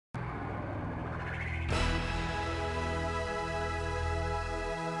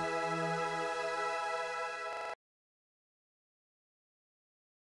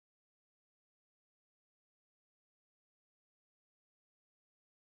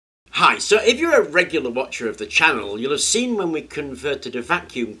Hi, so if you're a regular watcher of the channel, you'll have seen when we converted a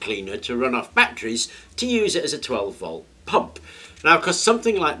vacuum cleaner to run off batteries to use it as a 12-volt pump. Now, of course,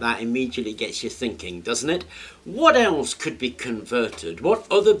 something like that immediately gets you thinking, doesn't it? What else could be converted? What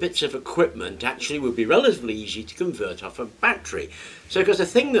other bits of equipment actually would be relatively easy to convert off a battery? So, because the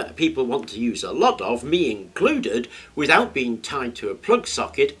thing that people want to use a lot of, me included, without being tied to a plug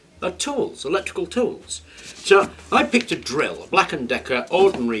socket, are tools, electrical tools. So I picked a drill, a Black & Decker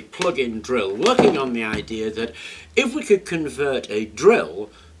ordinary plug-in drill, working on the idea that if we could convert a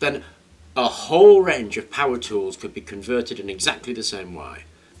drill, then a whole range of power tools could be converted in exactly the same way.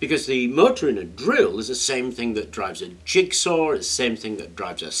 Because the motor in a drill is the same thing that drives a jigsaw, it's the same thing that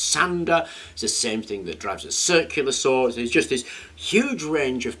drives a sander, it's the same thing that drives a circular saw. There's just this huge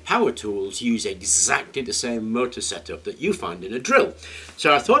range of power tools use exactly the same motor setup that you find in a drill.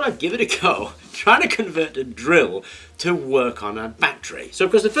 So I thought I'd give it a go, trying to convert a drill to work on a battery. So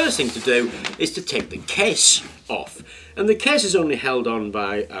of course the first thing to do is to take the case off. And the case is only held on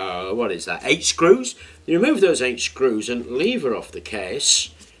by, 8 screws. You remove those 8 screws and lever off the case,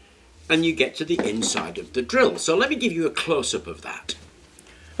 and you get to the inside of the drill. So let me give you a close-up of that.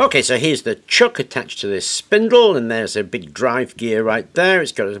 Okay, so here's the chuck attached to this spindle, and there's a big drive gear right there.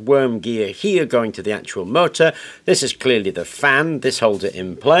 It's got a worm gear here going to the actual motor. This is clearly the fan. This holds it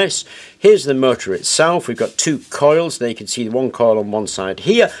in place. Here's the motor itself. We've got 2 coils. There you can see one coil on one side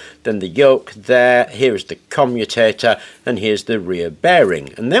here, then the yoke there. Here is the commutator, and here's the rear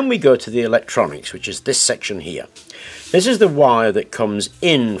bearing. And then we go to the electronics, which is this section here. This is the wire that comes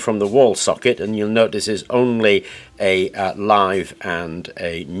in from the wall socket, and you'll notice there's only a live and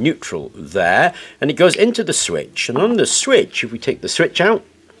a neutral there, and it goes into the switch. And on the switch, if we take the switch out,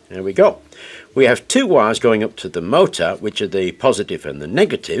 there we go. We have 2 wires going up to the motor, which are the positive and the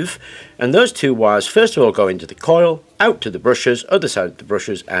negative, and those 2 wires first of all go into the coil, out to the brushes, other side of the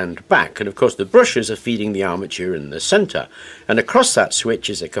brushes, and back. And of course the brushes are feeding the armature in the centre, and across that switch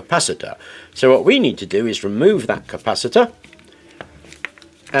is a capacitor. So what we need to do is remove that capacitor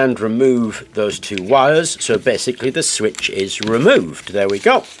and remove those 2 wires, so basically the switch is removed. There we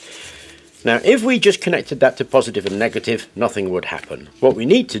go. Now, if we just connected that to positive and negative, nothing would happen. What we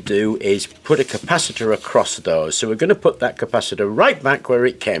need to do is put a capacitor across those. So we're going to put that capacitor right back where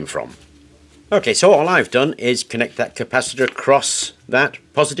it came from. Okay, so all I've done is connect that capacitor across that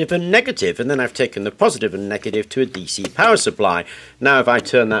positive and negative, and then I've taken the positive and negative to a DC power supply. Now if I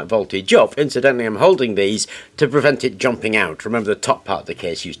turn that voltage up, incidentally I'm holding these to prevent it jumping out. Remember the top part of the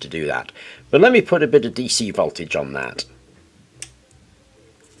case used to do that. But let me put a bit of DC voltage on that.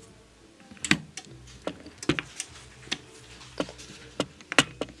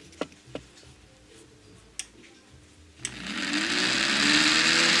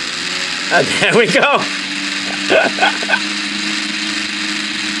 And there we go.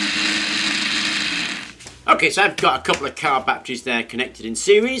 Okay, so I've got a couple of car batteries there connected in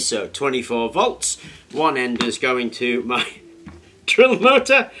series, so 24 volts. One end is going to my drill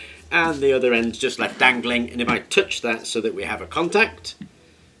motor, and the other end's just left dangling. And if I touch that so that we have a contact,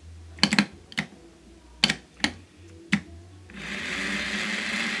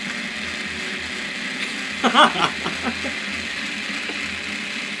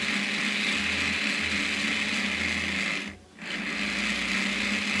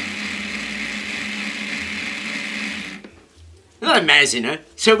 isn't that amazing, huh?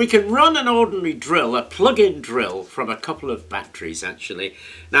 So we can run an ordinary drill, a plug-in drill, from a couple of batteries, actually.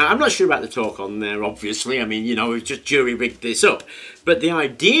 Now, I'm not sure about the torque on there, obviously. I mean, you know, we've just jury-rigged this up. But the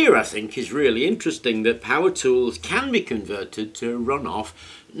idea, I think, is really interesting, that power tools can be converted to run off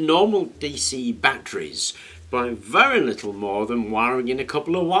normal DC batteries by very little more than wiring in a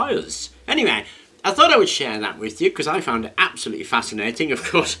couple of wires. Anyway, I thought I would share that with you because I found it absolutely fascinating. Of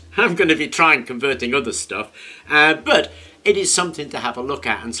course, I'm going to be trying converting other stuff, but it is something to have a look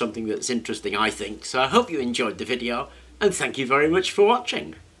at and something that's interesting, I think. So I hope you enjoyed the video, and thank you very much for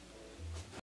watching.